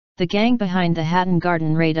The gang behind the Hatton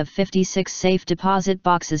Garden raid of 56 safe deposit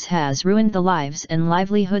boxes has ruined the lives and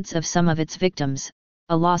livelihoods of some of its victims,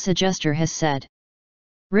 a loss adjuster has said.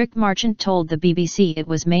 Rick Marchant told the BBC it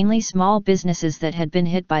was mainly small businesses that had been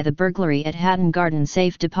hit by the burglary at Hatton Garden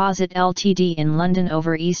Safe Deposit Ltd in London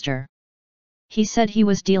over Easter. He said he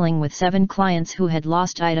was dealing with 7 clients who had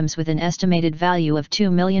lost items with an estimated value of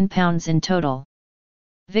 £2 million in total.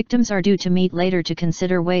 Victims are due to meet later to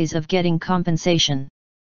consider ways of getting compensation.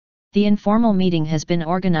 The informal meeting has been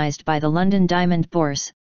organised by the London Diamond Bourse,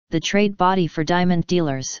 the trade body for diamond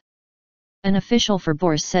dealers. An official for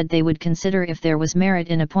Bourse said they would consider if there was merit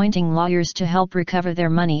in appointing lawyers to help recover their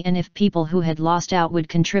money and if people who had lost out would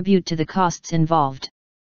contribute to the costs involved.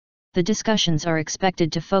 The discussions are expected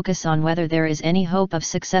to focus on whether there is any hope of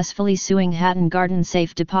successfully suing Hatton Garden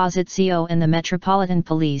Safe Deposit Co. and the Metropolitan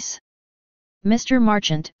Police. Mr.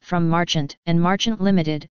 Marchant, from Marchant and Marchant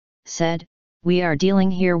Limited, said, "We are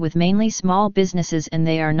dealing here with mainly small businesses and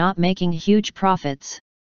they are not making huge profits.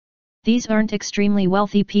 These aren't extremely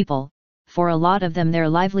wealthy people, for a lot of them their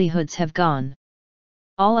livelihoods have gone.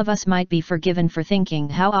 All of us might be forgiven for thinking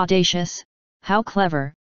how audacious, how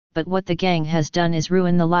clever, but what the gang has done is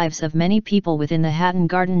ruin the lives of many people within the Hatton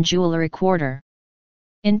Garden jewellery quarter."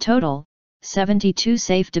 In total, 72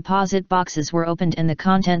 safe deposit boxes were opened and the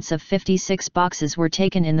contents of 56 boxes were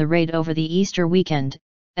taken in the raid over the Easter weekend,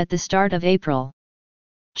 at the start of April.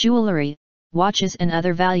 Jewellery, watches and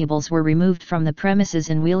other valuables were removed from the premises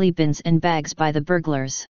in wheelie bins and bags by the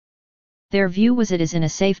burglars. Their view was it is in a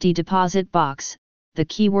safety deposit box, the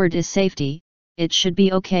key word is safety, it should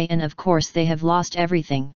be okay, and of course they have lost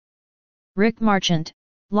everything. Rick Marchant,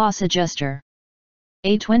 loss adjuster.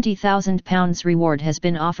 A £20,000 reward has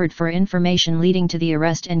been offered for information leading to the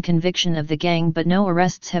arrest and conviction of the gang, but no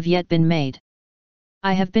arrests have yet been made.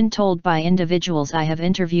 "I have been told by individuals I have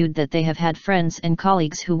interviewed that they have had friends and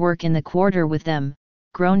colleagues who work in the quarter with them,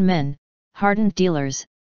 grown men, hardened dealers.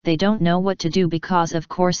 They don't know what to do because of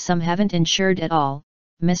course some haven't insured at all,"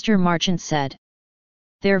 Mr. Marchant said.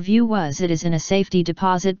 Their view was it is in a safety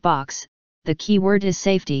deposit box, the key word is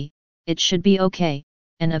safety, it should be okay,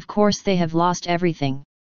 and of course they have lost everything.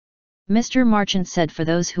 Mr. Marchant said for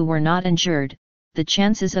those who were not insured, the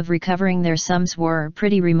chances of recovering their sums were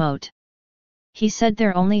pretty remote. He said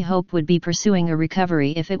their only hope would be pursuing a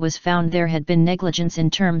recovery if it was found there had been negligence in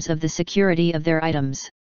terms of the security of their items.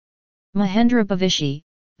 Mahendra Bhavishi,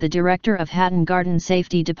 the director of Hatton Garden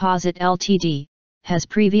Safety Deposit Ltd, has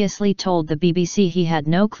previously told the BBC he had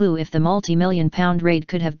no clue if the multi-million-pound raid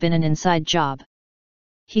could have been an inside job.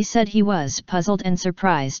 He said he was puzzled and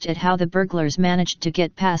surprised at how the burglars managed to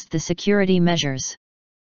get past the security measures.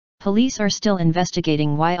 Police are still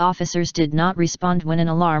investigating why officers did not respond when an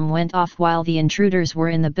alarm went off while the intruders were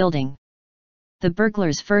in the building. The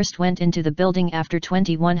burglars first went into the building after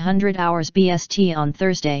 2100 hours BST on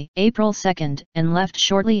Thursday, April 2, and left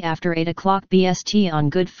shortly after 8 o'clock BST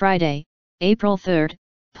on Good Friday, April 3,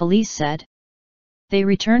 police said. They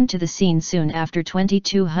returned to the scene soon after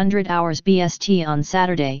 2200 hours BST on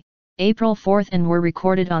Saturday, April 4 and were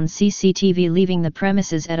recorded on CCTV leaving the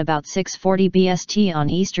premises at about 6:40 BST on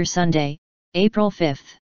Easter Sunday, April 5.